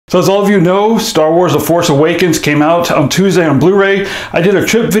So as all of you know, Star Wars The Force Awakens came out on Tuesday on Blu-ray. I did a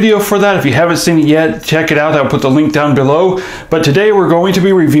trip video for that. If you haven't seen it yet, check it out. I'll put the link down below. But today we're going to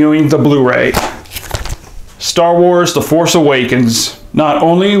be reviewing the Blu-ray. Star Wars The Force Awakens. Not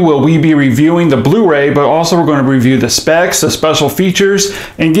only will we be reviewing the Blu-ray, but also we're going to review the specs, the special features,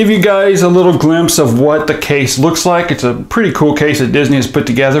 and give you guys a little glimpse of what the case looks like. It's a pretty cool case that Disney has put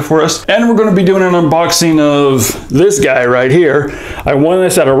together for us. And we're going to be doing an unboxing of this guy right here. I won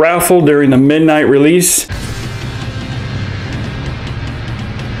this at a raffle during the midnight release.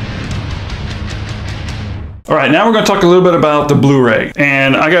 Alright, now we're going to talk a little bit about the Blu-ray.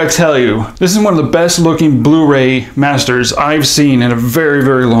 And I gotta tell you, this is one of the best looking Blu-ray masters I've seen in a very,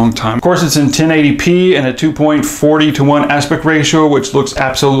 very long time. Of course, it's in 1080p and a 2.40:1 aspect ratio, which looks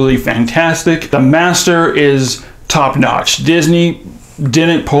absolutely fantastic. The master is top-notch. Disney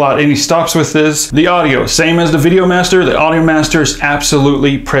didn't pull out any stops with this. The audio, same as the Video Master. The Audio Master is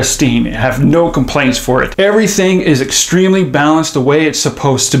absolutely pristine. I have no complaints for it. Everything is extremely balanced the way it's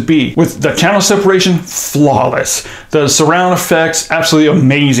supposed to be. With the channel separation, flawless. The surround effects, absolutely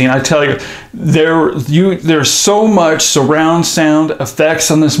amazing. I tell you, there's so much surround sound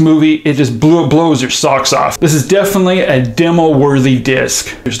effects on this movie, it just blows your socks off. This is definitely a demo-worthy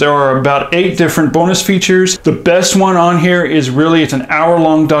disc. There are about 8 different bonus features. The best one on here is really, it's an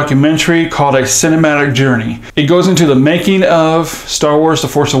hour-long documentary called A Cinematic Journey. It goes into the making of Star Wars The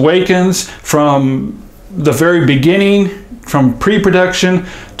Force Awakens from the very beginning, from pre-production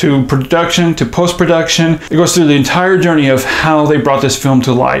to production to post-production. It goes through the entire journey of how they brought this film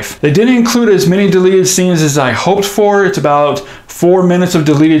to life. They didn't include as many deleted scenes as I hoped for. It's about 4 minutes of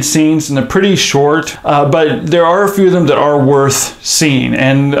deleted scenes and they're pretty short, but there are a few of them that are worth seeing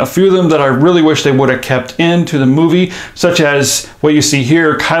and a few of them that I really wish they would have kept into the movie, such as what you see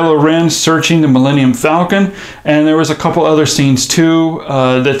here, Kylo Ren searching the Millennium Falcon, and there was a couple other scenes too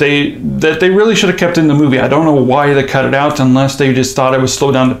that they really should have kept in the movie. I don't know why they cut it out unless they just thought it would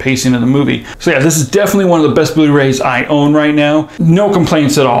slow down the pacing of the movie. So yeah, this is definitely one of the best Blu-rays I own right now. No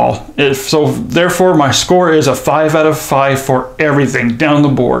complaints at all. So therefore my score is a 5 out of 5 for everything down the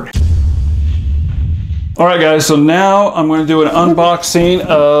board. Alright guys, so now I'm going to do an unboxing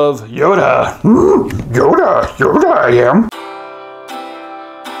of Yoda. Yoda I am.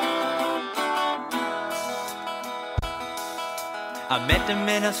 I met him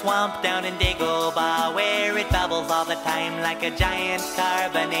in a swamp down in Dagobah, where it bubbles all the time like a giant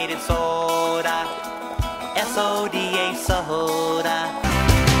carbonated soda. S-O-D-A soda.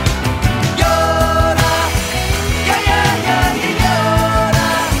 Yoda! Yeah, yeah, yeah, yeah, Yoda!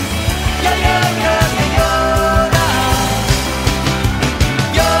 Yeah, yeah, yeah, yeah, Yoda!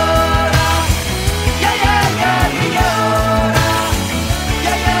 Yoda! Yeah, yeah, yeah, yeah, Yoda!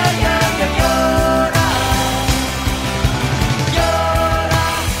 Yeah, yeah, yeah, yeah, Yoda!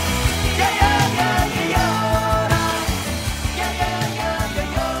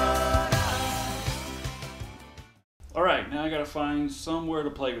 Alright, now I gotta find somewhere to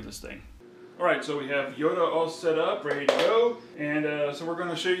play with this thing. Alright, so we have Yoda all set up, ready to go, and so we're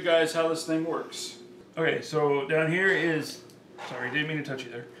gonna show you guys how this thing works. Okay, so down here is, sorry, didn't mean to touch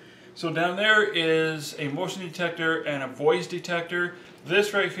you there. So down there is a motion detector and a voice detector.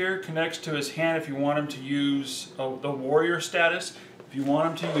 This right here connects to his hand if you want him to use the warrior status. If you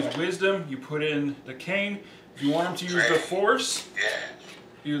want him to use wisdom, you put in the cane. If you want him to use the force,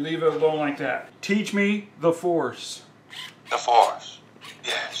 you leave it alone like that. Teach me the force. The force,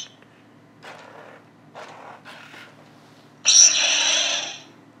 yes.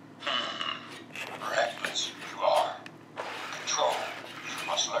 Reckless you are. Control you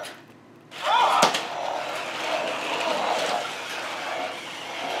must learn.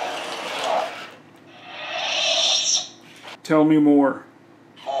 Tell me more.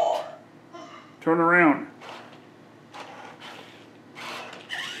 More. Turn around.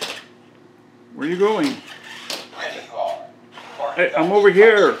 Where are you going? Ready you are. Hey, I'm over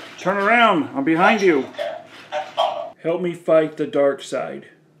here. Turn around. I'm behind you. And follow. Help me fight the dark side.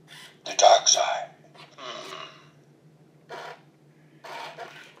 The dark side.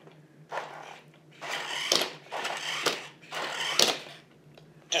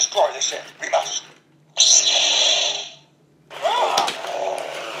 Destroy the ship. We must.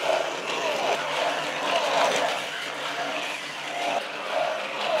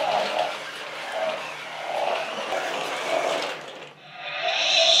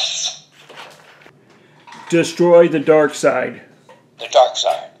 Destroy the dark side. The dark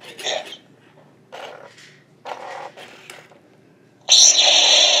side, yes.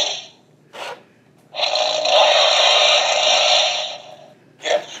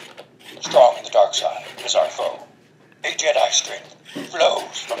 Yes, strong in the dark side is our foe. A Jedi strength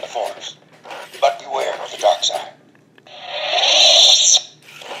flows from the Force, but beware of the dark side.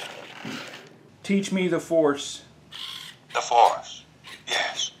 Teach me the Force. The Force,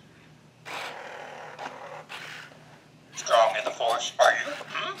 yes. Strong in the Force, are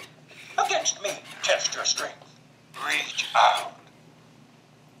you? Against me, test your strength. Reach out.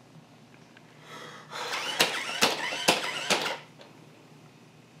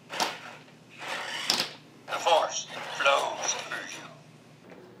 The Force flows through you.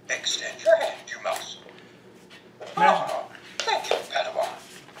 Extend your hand, you must. Oh, thank you, Padawan.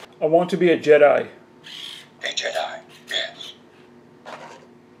 I want to be a Jedi. A Jedi, yes.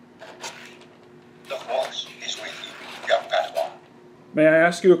 The Force is with you, young Padawan. May I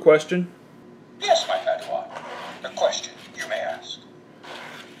ask you a question? Yes, my Padawan. The question you may ask.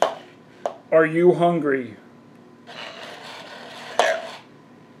 Are you hungry? No,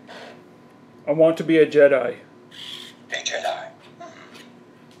 I want to be a Jedi. a Jedi.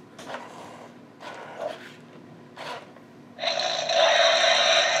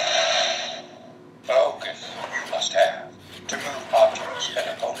 Focus you must have to move objects and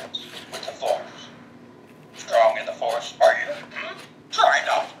opponents with the Force. Strong in the Force, are you? Try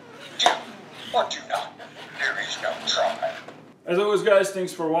not. Do or do not. There is no try. As always, guys,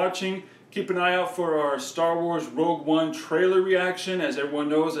 thanks for watching. Keep an eye out for our Star Wars Rogue One trailer reaction. As everyone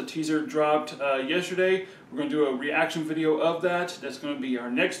knows, a teaser dropped yesterday. We're going to do a reaction video of that. That's going to be our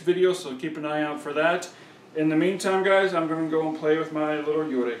next video, so keep an eye out for that. In the meantime, guys, I'm going to go and play with my little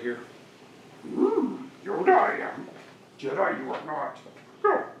Yoda here. Yoda I am. Jedi you are not.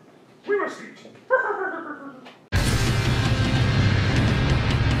 Go. We must eat.